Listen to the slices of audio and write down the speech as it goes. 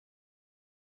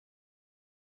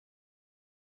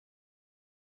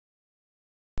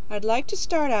I'd like to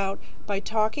start out by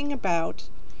talking about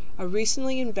a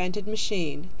recently invented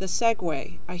machine, the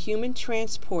Segway, a human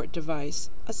transport device,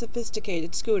 a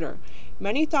sophisticated scooter.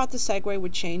 Many thought the Segway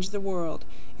would change the world.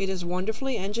 It is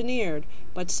wonderfully engineered,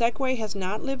 but Segway has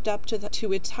not lived up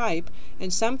to its hype,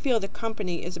 and some feel the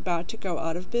company is about to go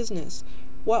out of business.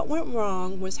 What went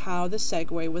wrong was how the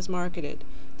Segway was marketed.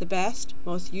 The best,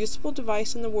 most useful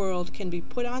device in the world can be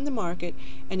put on the market,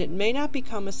 and it may not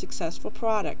become a successful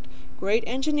product. Great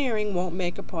engineering won't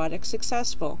make a product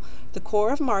successful. The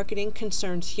core of marketing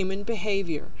concerns human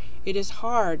behavior. It is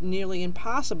hard, nearly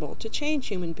impossible, to change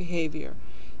human behavior.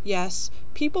 Yes,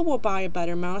 people will buy a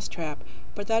better mousetrap,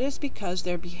 but that is because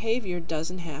their behavior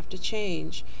doesn't have to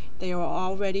change. They are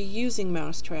already using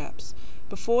mousetraps.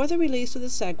 Before the release of the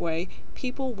Segway,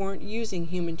 people weren't using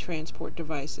human transport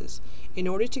devices. In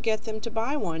order to get them to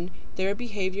buy one, their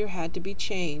behavior had to be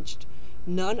changed.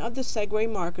 None of the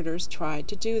Segway marketers tried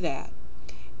to do that.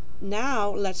 Now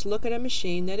let's look at a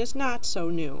machine that is not so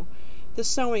new, the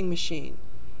sewing machine.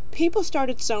 People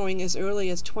started sewing as early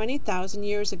as 20,000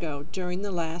 years ago during the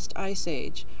last ice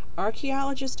age.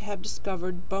 Archaeologists have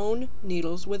discovered bone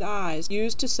needles with eyes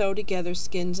used to sew together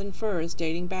skins and furs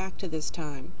dating back to this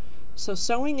time. So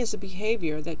sewing is a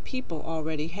behavior that people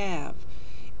already have.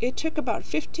 It took about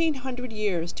 1,500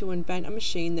 years to invent a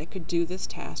machine that could do this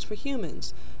task for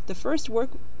humans. The first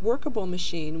workable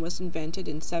machine was invented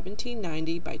in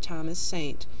 1790 by Thomas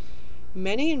Saint.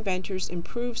 Many inventors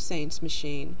improved Saint's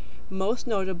machine, most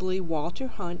notably Walter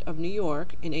Hunt of New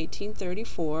York in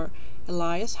 1834,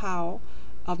 Elias Howe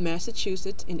of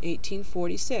Massachusetts in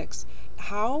 1846.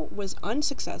 Howe was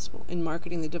unsuccessful in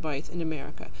marketing the device in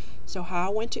America, so Howe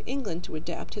went to England to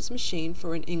adapt his machine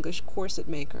for an English corset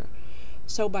maker.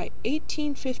 So by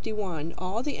 1851,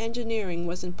 all the engineering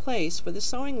was in place for the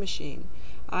sewing machine.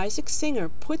 Isaac Singer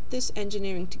put this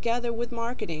engineering together with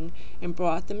marketing and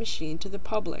brought the machine to the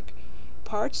public.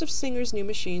 Parts of Singer's new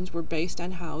machines were based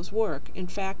on Howe's work. In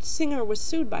fact, Singer was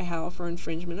sued by Howe for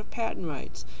infringement of patent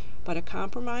rights, but a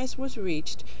compromise was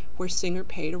reached where Singer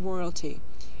paid a royalty.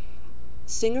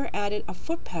 Singer added a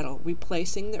foot pedal,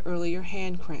 replacing the earlier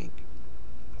hand crank.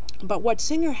 But what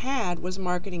Singer had was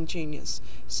marketing genius.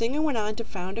 Singer went on to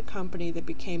found a company that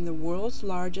became the world's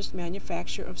largest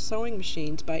manufacturer of sewing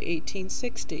machines by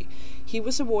 1860. He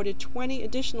was awarded 20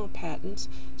 additional patents,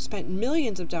 spent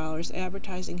millions of dollars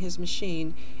advertising his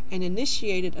machine, and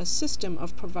initiated a system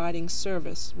of providing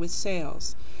service with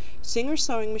sales. Singer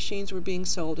sewing machines were being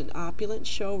sold in opulent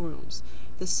showrooms.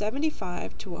 The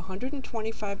 $75 to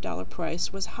 $125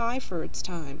 price was high for its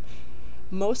time.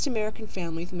 Most American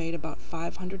families made about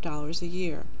 $500 a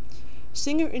year.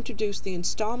 Singer introduced the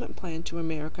installment plan to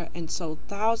America and sold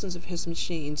thousands of his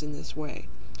machines in this way.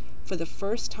 For the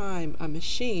first time, a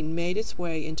machine made its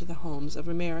way into the homes of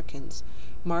Americans.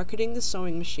 Marketing the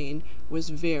sewing machine was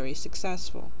very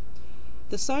successful.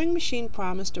 The sewing machine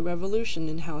promised a revolution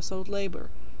in household labor.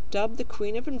 Dubbed the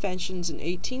Queen of Inventions in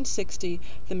 1860,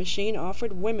 the machine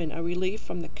offered women a relief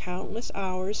from the countless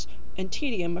hours and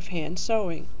tedium of hand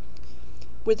sewing.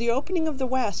 With the opening of the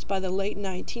West by the late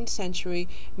 19th century,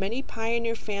 many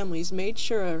pioneer families made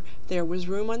sure there was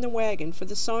room on the wagon for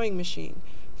the sewing machine.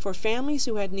 For families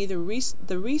who had neither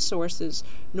the resources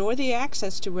nor the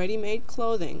access to ready-made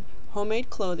clothing,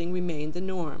 homemade clothing remained the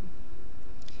norm.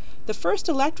 The first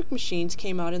electric machines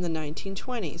came out in the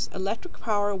 1920s. Electric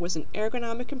power was an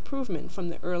ergonomic improvement from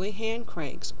the early hand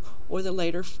cranks or the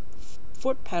later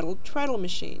foot-pedaled treadle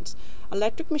machines.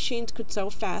 Electric machines could sew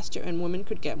faster and women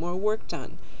could get more work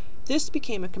done. This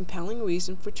became a compelling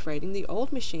reason for trading the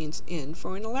old machines in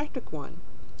for an electric one.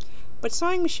 But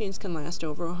sewing machines can last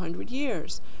over 100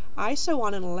 years. I sew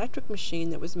on an electric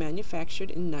machine that was manufactured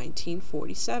in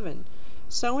 1947.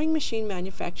 Sewing machine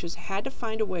manufacturers had to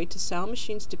find a way to sell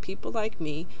machines to people like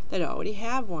me that already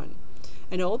have one.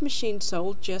 An old machine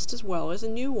sold just as well as a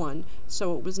new one,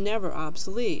 so it was never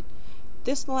obsolete.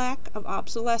 This lack of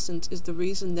obsolescence is the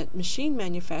reason that machine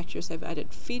manufacturers have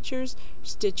added features,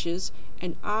 stitches,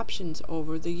 and options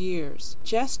over the years.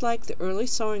 Just like the early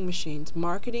sewing machines,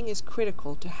 marketing is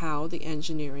critical to how the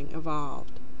engineering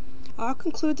evolved. I'll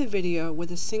conclude the video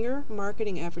with a Singer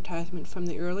marketing advertisement from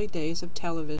the early days of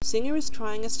television. Singer is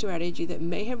trying a strategy that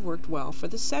may have worked well for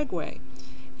the Segway.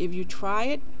 If you try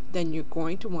it, then you're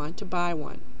going to want to buy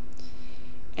one.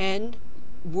 And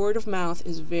word of mouth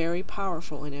is very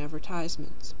powerful in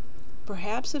advertisements.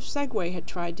 Perhaps if Segway had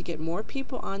tried to get more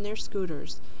people on their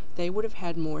scooters, they would have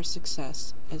had more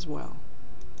success as well.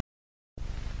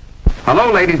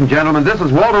 Hello, ladies and gentlemen. This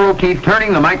is Walter O'Keefe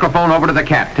turning the microphone over to the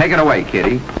cat. Take it away,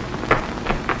 Kitty.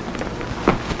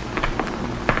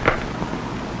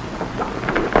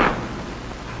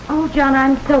 Oh, John,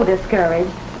 I'm so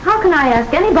discouraged. How can I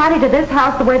ask anybody to this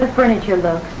house the way the furniture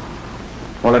looks?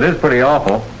 Well, it is pretty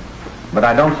awful, but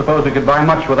I don't suppose we could buy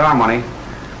much with our money.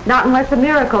 Not unless a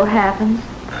miracle happens.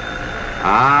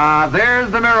 Ah,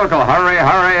 there's the miracle. Hurry,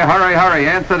 hurry, hurry, hurry.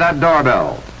 Answer that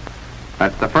doorbell.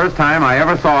 That's the first time I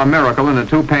ever saw a miracle in a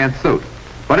two-pants suit.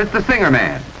 But it's the singer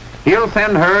man. He'll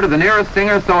send her to the nearest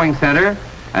singer sewing center,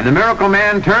 and the miracle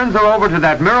man turns her over to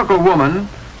that miracle woman,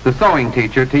 the sewing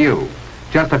teacher, to you.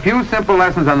 Just a few simple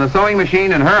lessons on the sewing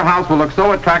machine, and her house will look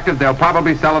so attractive they'll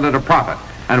probably sell it at a profit.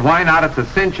 And why not? It's a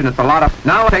cinch and it's a lot of...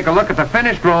 Now take a look at the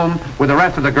finished room with the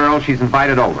rest of the girls she's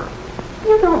invited over.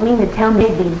 You don't mean to tell me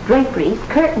these draperies,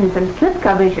 curtains, and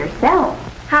slipcovers yourself?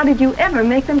 How did you ever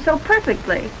make them so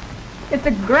perfectly? It's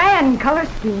a grand color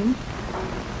scheme.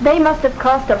 They must have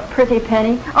cost a pretty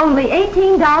penny. Only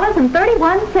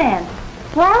 $18.31.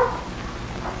 What?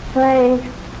 Say,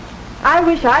 I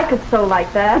wish I could sew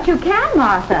like that. But you can,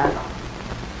 Martha.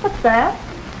 What's that?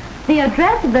 The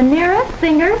address of the nearest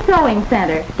Singer Sewing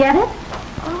Center. Get it?